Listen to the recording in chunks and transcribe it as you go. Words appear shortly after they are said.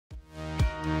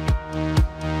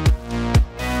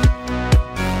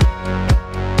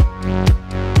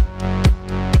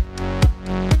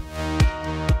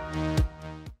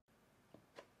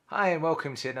and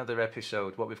welcome to another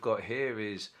episode. What we've got here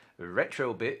is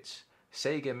Retro Bits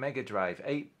Sega Mega Drive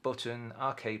 8-button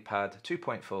arcade pad,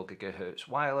 2.4 GHz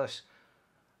wireless,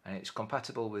 and it's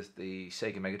compatible with the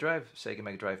Sega Mega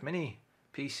Drive Mini,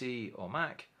 PC or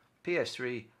Mac,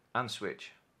 PS3 and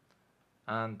Switch.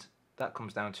 And that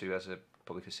comes down to, as I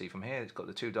probably can see from here, it's got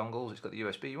the two dongles, it's got the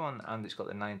USB one and it's got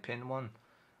the 9-pin one,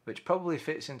 which probably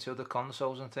fits into other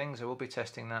consoles and things. I will be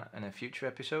testing that in a future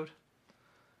episode.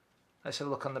 Let's have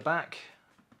a look on the back.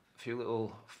 A few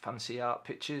little fancy art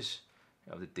pictures.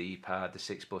 You have the D-pad, the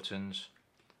 6 buttons,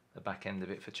 the back end of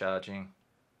it for charging.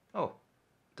 Oh,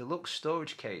 deluxe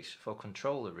storage case for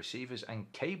controller, receivers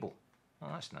and cable. Oh,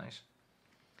 that's nice.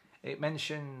 It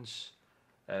mentions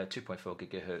 2.4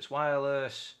 GHz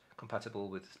wireless, compatible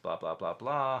with blah blah blah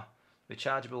blah,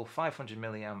 rechargeable 500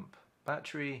 milliamp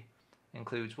battery,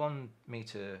 includes 1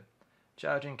 meter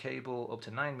charging cable, up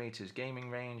to 9 meters gaming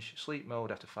range, sleep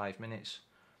mode after 5 minutes,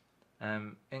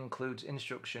 includes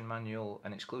instruction manual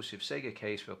and exclusive Sega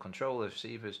case for controller,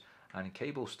 receivers and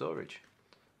cable storage.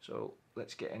 So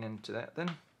let's get into that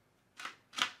then.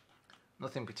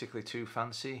 Nothing particularly too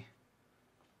fancy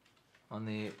on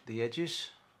the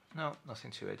edges. No, nothing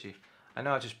too edgy. I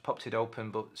know I just popped it open,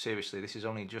 but seriously, this has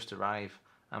only just arrived.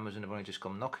 Amazon have only just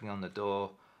come knocking on the door.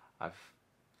 I've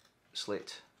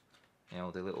slit,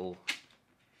 the little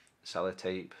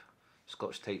sellotape,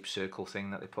 scotch tape circle thing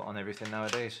that they put on everything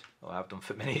nowadays, or I've done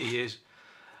for many years.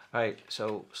 Right,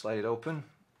 so slide it open.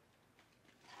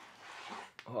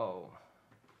 Whoa,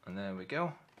 and there we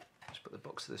go. Let's put the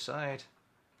box to the side.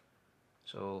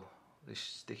 So this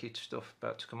sticky stuff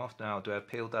about to come off now. Do I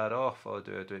peel that off or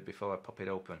do I do it before I pop it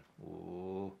open?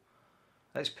 Ooh.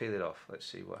 Let's peel it off. Let's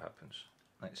see what happens.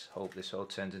 Let's hope this all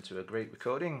turns into a great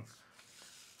recording.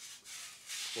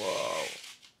 Whoa.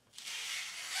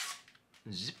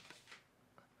 Zip.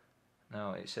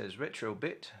 Now it says Retro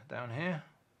Bit down here.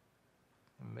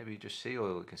 Maybe you just see,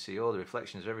 or you can see all the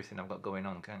reflections of everything I've got going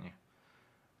on, can't you?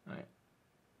 Right.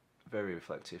 Very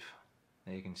reflective.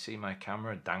 There you can see my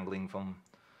camera dangling from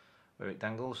where it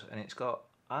dangles, and it's got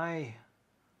I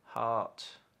Heart.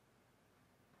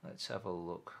 Let's have a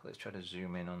look. Let's try to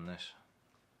zoom in on this.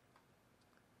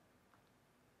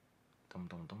 Dum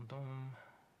dum dum dum.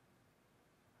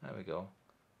 There we go.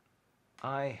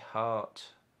 I Heart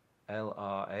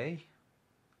LRA.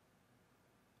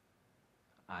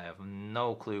 I have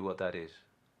no clue what that is.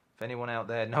 If anyone out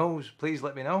there knows, please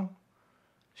let me know.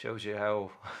 Shows you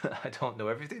how I don't know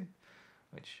everything,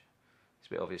 which is a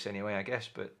bit obvious anyway, I guess,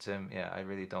 but yeah, I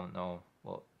really don't know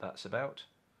what that's about.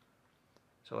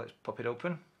 So let's pop it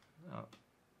open. Oh,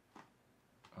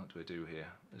 what do I do here?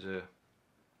 There's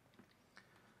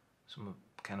some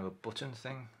kind of a button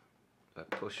thing. I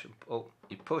push, oh,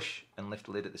 you push and lift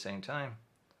the lid at the same time.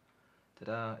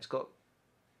 Ta-da! It's got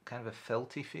kind of a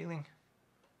felty feeling.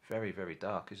 Very, very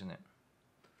dark, isn't it?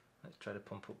 Let's try to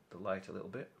pump up the light a little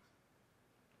bit.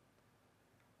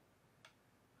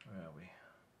 Where are we?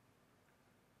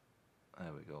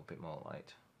 There we go, a bit more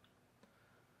light.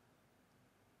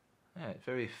 Yeah, it's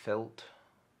very felt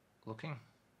looking,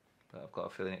 but I've got a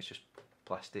feeling it's just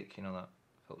plastic, that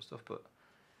felt stuff, but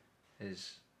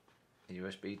is a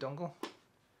USB dongle.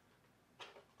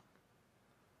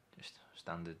 Just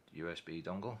standard USB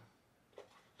dongle.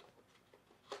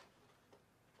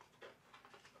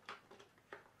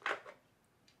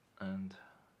 And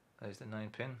there's the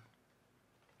 9-pin.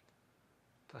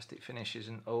 Plastic finish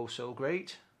isn't oh so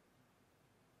great.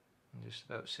 You can just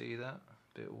about see that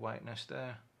bit of whiteness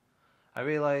there. I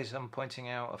realise I'm pointing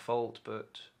out a fault,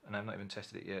 and I've not even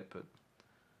tested it yet,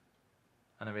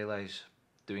 and I realise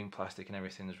doing plastic and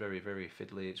everything is very, very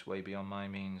fiddly. It's way beyond my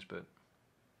means, but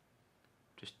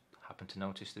just happened to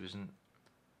notice there isn't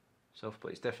stuff,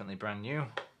 but it's definitely brand new.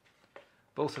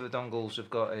 Both of the dongles have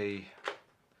got a,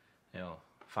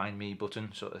 find me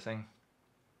button sort of thing.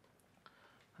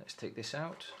 Let's take this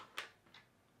out.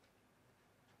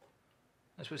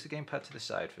 Let's put the gamepad to the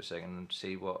side for a second and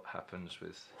see what happens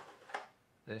with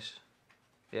this.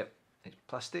 Yep, it's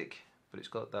plastic, but it's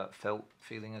got that felt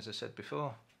feeling as I said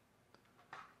before.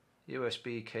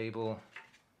 USB cable.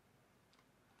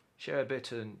 Share a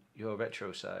bit on your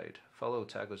retro side. Follow,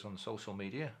 tag us on social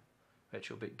media.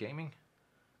 Retrobit Gaming.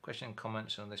 Question and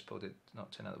comments on this pod did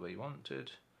not turn out the way you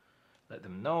wanted. Let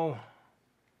them know.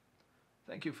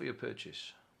 Thank you for your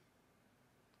purchase.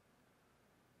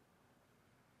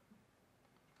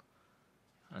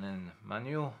 And then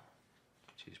manual,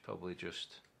 which is probably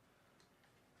just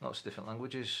lots of different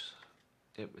languages.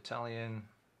 Yep, Italian,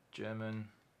 German,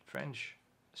 French,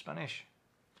 Spanish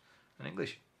and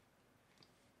English.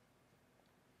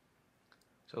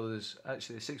 So there's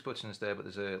actually 6 buttons there, but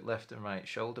there's a left and right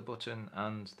shoulder button,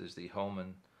 and there's the home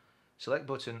and select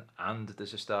button, and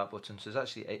there's a start button. So there's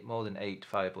actually more than 8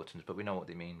 fire buttons, but we know what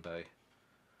they mean by,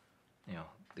 you know,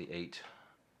 the 8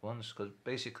 ones, because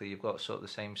basically you've got sort of the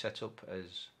same setup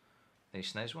as the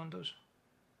SNES one does.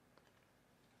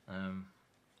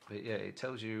 But yeah, it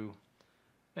tells you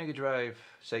Mega Drive,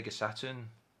 Sega Saturn.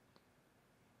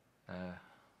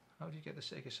 How do you get the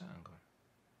Sega Saturn going?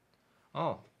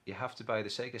 Oh, you have to buy the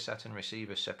Sega Saturn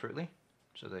receiver separately.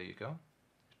 So there you go.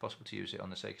 It's possible to use it on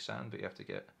the Sega Saturn, but you have to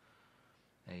get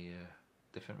a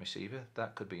different receiver.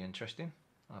 That could be interesting.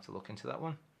 I'll have to look into that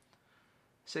one.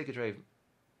 Sega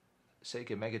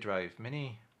Mega Drive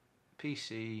Mini,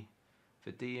 PC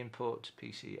for D input,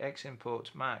 PC X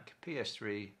input, Mac,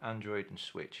 PS3, Android and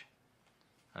Switch.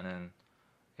 And then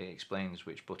it explains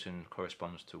which button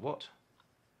corresponds to what.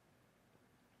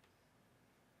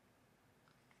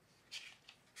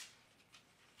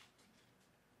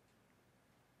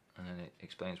 And then it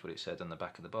explains what it said on the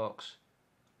back of the box.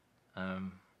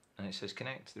 And it says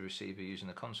connect the receiver using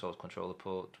the console controller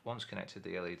port. Once connected,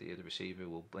 the LED of the receiver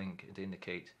will blink and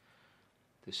indicate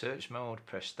the search mode.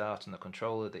 Press start on the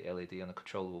controller. The LED on the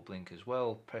controller will blink as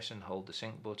well. Press and hold the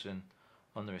sync button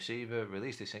on the receiver.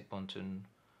 Release the sync button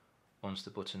once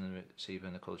the button and the receiver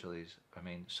and the controllers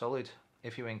remain solid.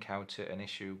 If you encounter an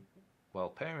issue while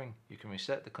pairing, you can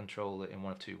reset the controller in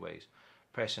one of 2 ways.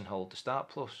 Press and hold the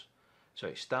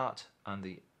start and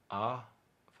the R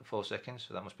for 4 seconds,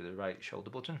 so that must be the right shoulder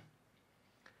button.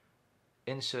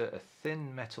 Insert a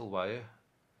thin metal wire,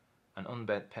 an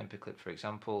unbent pemper clip for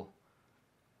example,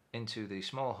 into the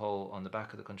small hole on the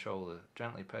back of the controller,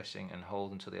 gently pressing and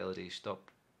hold until the LEDs stop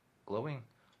glowing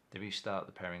to restart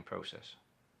the pairing process.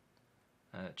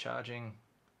 Charging,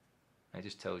 it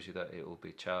just tells you that it will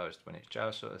be charged when it's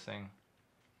charged, sort of thing.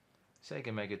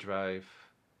 Sega Mega Drive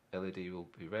LED will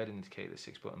be red and indicate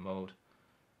the 6-button mode,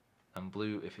 and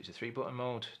blue if it's a 3-button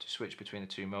mode. To switch between the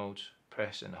 2 modes,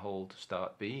 press and hold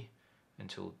start B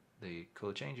until the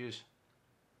colour changes,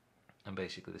 and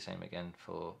basically the same again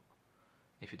for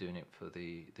if you're doing it for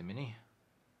the Mini.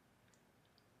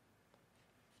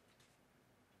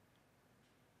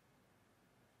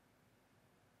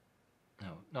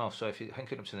 No, so if you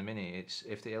link it up to the Mini, it's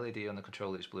if the LED on the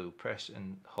controller is blue, press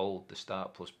and hold the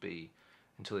start plus B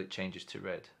until it changes to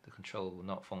red. The controller will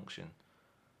not function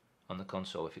on the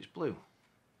console if it's blue.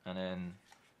 And then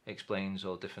it explains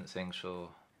all different things for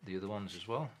the other ones as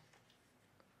well.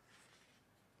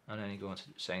 And then you go on to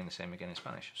saying the same again in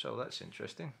Spanish. So that's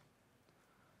interesting.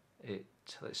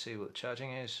 Let's see what the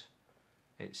charging is.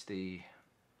 It's the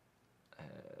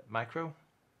micro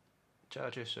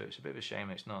charger, so it's a bit of a shame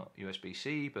it's not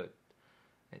USB-C, but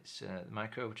it's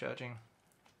micro charging.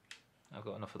 I've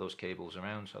got enough of those cables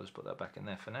around, so I'll just put that back in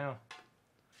there for now.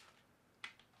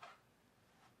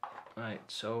 Right,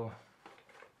 so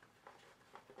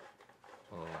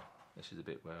this is the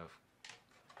bit where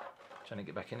I'm trying to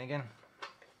get back in again.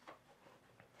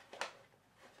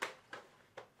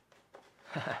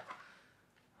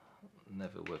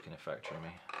 Never work in a factory, me.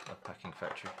 A packing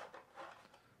factory.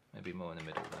 Maybe more in the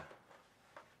middle there.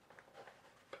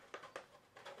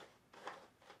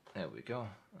 There we go,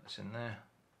 that's in there.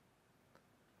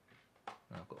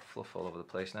 I've got fluff all over the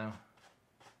place now.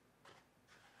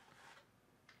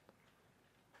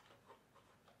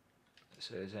 It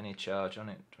says any charge on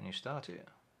it when you start it.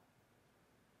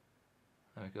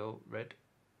 There we go, red.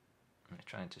 And it's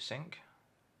trying to sync.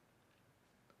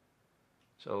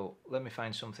 So let me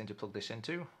find something to plug this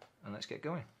into and let's get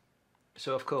going.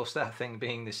 So of course that thing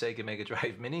being the Sega Mega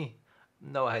Drive Mini,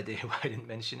 no idea why I didn't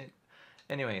mention it.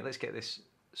 Anyway, let's get this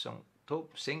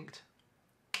synced.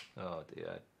 Oh dear,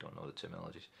 I don't know the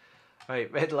terminologies.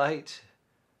 Right, red light,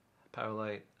 power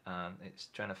light, and it's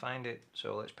trying to find it.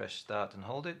 So let's press start and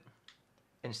hold it.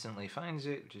 Instantly finds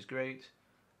it, which is great.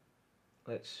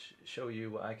 Let's show you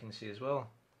what I can see as well.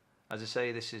 As I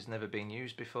say, this has never been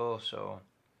used before, so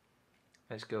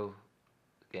let's go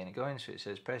getting it going. So it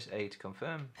says press A to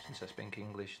confirm. Since I speak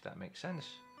English, that makes sense.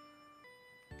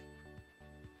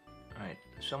 Right,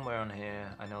 somewhere on here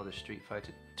I know there's Street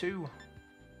Fighter 2.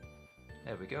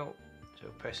 There we go. So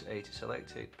press A to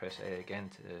select it, press A again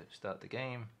to start the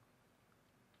game.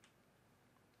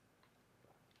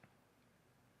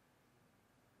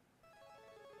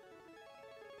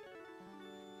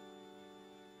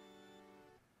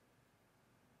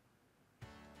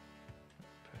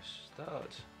 Press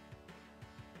start.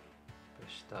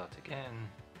 Press start again.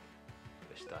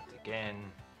 Press start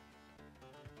again.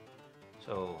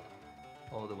 So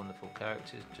all the wonderful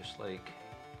characters, just like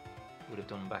would have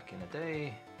done back in the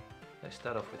day. Let's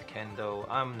start off with Kendo.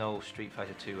 I'm no Street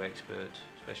Fighter 2 expert,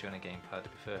 especially on a gamepad. I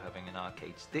prefer having an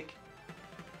arcade stick.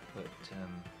 But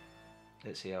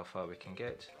let's see how far we can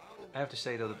get. I have to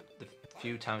say though, the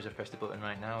few times I press the button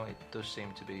right now, it does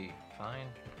seem to be fine.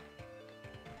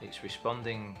 It's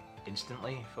responding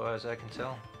instantly, as far as I can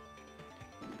tell.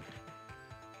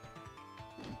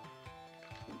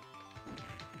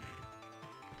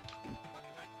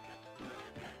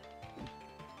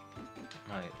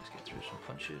 Right, let's get through some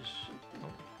punches. Oh,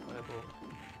 fireball.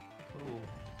 Oh.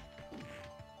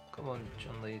 Come on,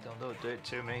 John Lee, don't do it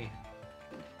to me.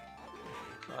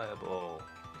 Fireball.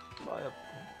 Fireball.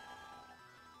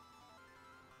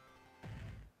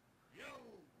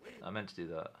 I meant to do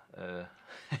that.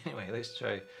 Anyway, let's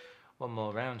try one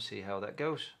more round, see how that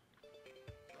goes.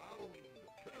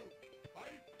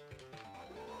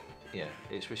 Yeah,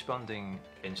 it's responding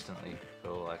instantly,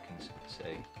 for all I can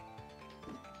say.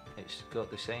 It's got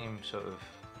the same sort of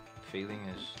feeling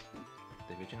as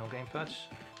the original gamepads.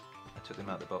 I took them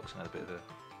out of the box and had a bit of a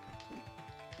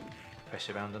press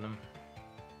around on them.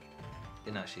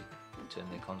 Didn't actually turn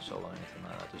the console or anything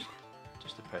like that,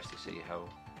 just to press to see how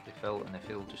they felt, and they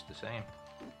feel just the same.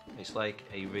 It's like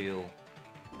a real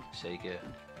Sega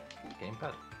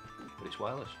gamepad, but it's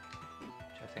wireless,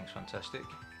 which I think is fantastic.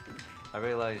 I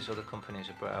realise other companies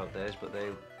have brought out theirs, but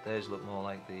theirs look more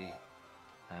like the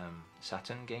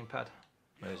Saturn gamepad,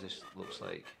 whereas this looks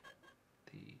like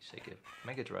the Sega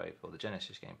Mega Drive or the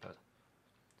Genesis gamepad.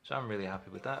 So I'm really happy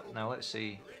with that. Now let's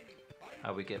see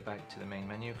how we get back to the main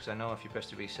menu, because I know if you press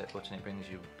the reset button it brings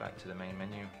you back to the main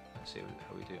menu. Let's see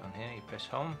how we do it on here. You press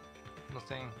home,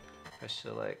 nothing, press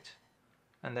select,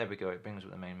 and there we go, it brings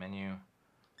up the main menu.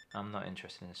 I'm not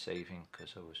interested in saving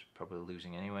because I was probably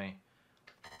losing anyway.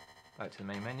 Back to the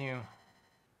main menu.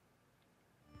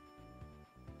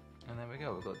 And there we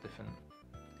go, we've got different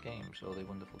games, all the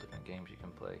wonderful different games you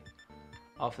can play.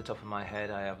 Off the top of my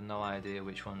head I have no idea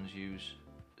which ones use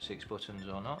 6 buttons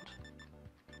or not.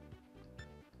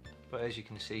 But as you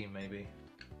can see, maybe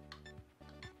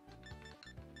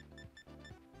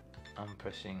I'm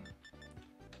pressing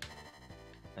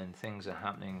and things are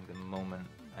happening the moment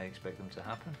I expect them to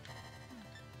happen.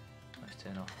 Let's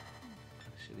turn off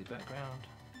the silly background.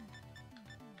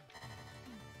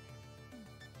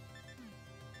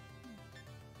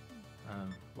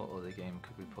 What other game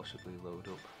could we possibly load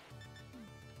up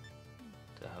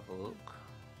to have a look?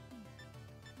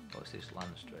 What's this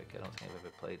Land Strike? I don't think I've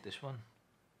ever played this one.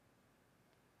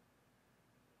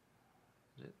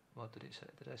 Is it, what did it say?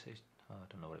 Did I say? Oh, I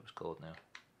don't know what it was called now.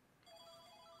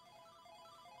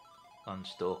 Land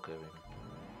Stalker.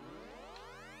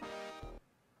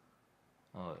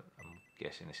 Oh, I'm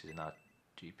guessing this is an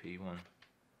RGP one.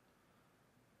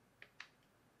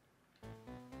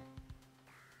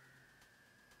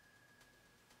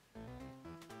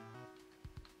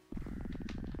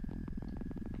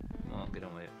 Get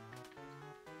on with it.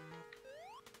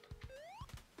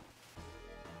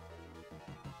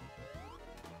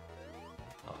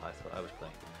 Oh, I thought I was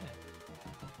playing.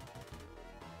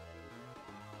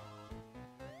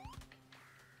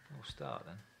 We'll start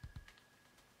then.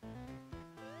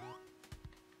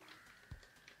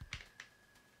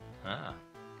 Ah.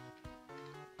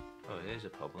 Oh, here's a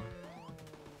problem.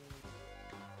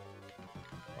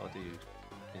 Or do you...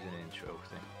 is an intro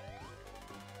thing.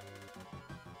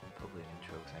 Probably an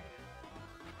intro thing.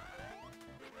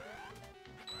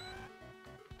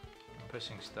 I'm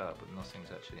pressing start, but nothing's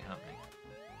actually happening.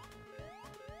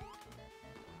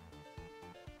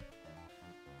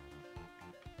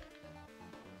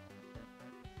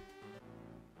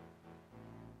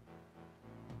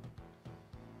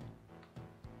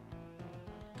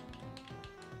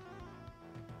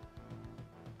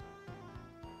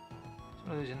 It's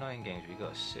one of those annoying games where you've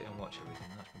got to sit and watch everything.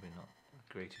 That's maybe not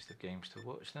the greatest of games to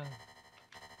watch then.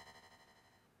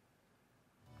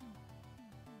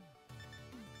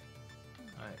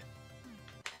 Right.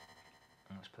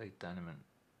 Let's play Dynamite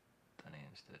Danny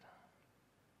instead.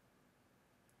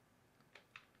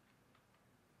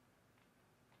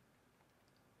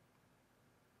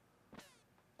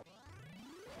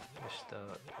 Press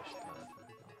start, press start.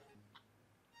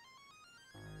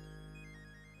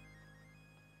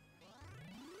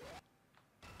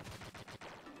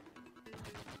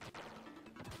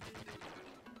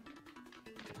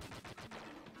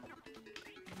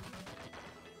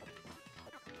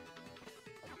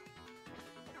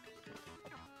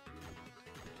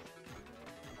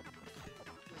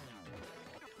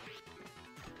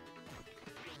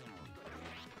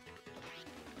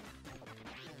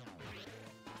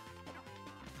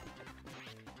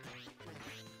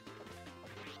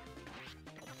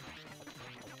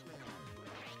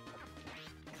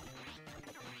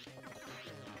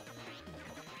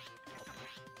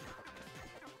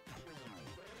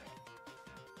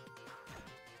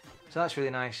 So that's really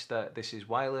nice that this is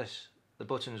wireless. The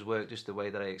buttons work just the way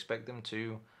that I expect them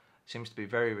to. Seems to be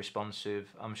very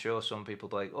responsive. I'm sure some people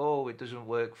be like, oh, it doesn't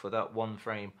work for that one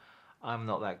frame. I'm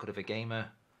not that good of a gamer,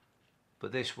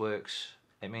 but this works.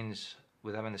 It means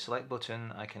with having the select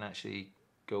button, I can actually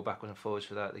go backwards and forwards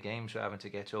throughout the game without having to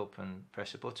get up and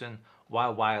press a button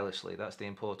while wirelessly. That's the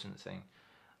important thing.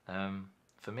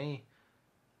 For me,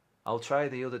 I'll try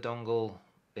the other dongle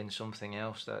in something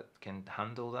else that can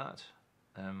handle that.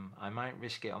 I might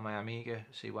risk it on my Amiga,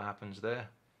 see what happens there.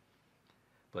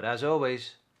 But as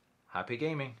always, happy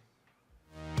gaming.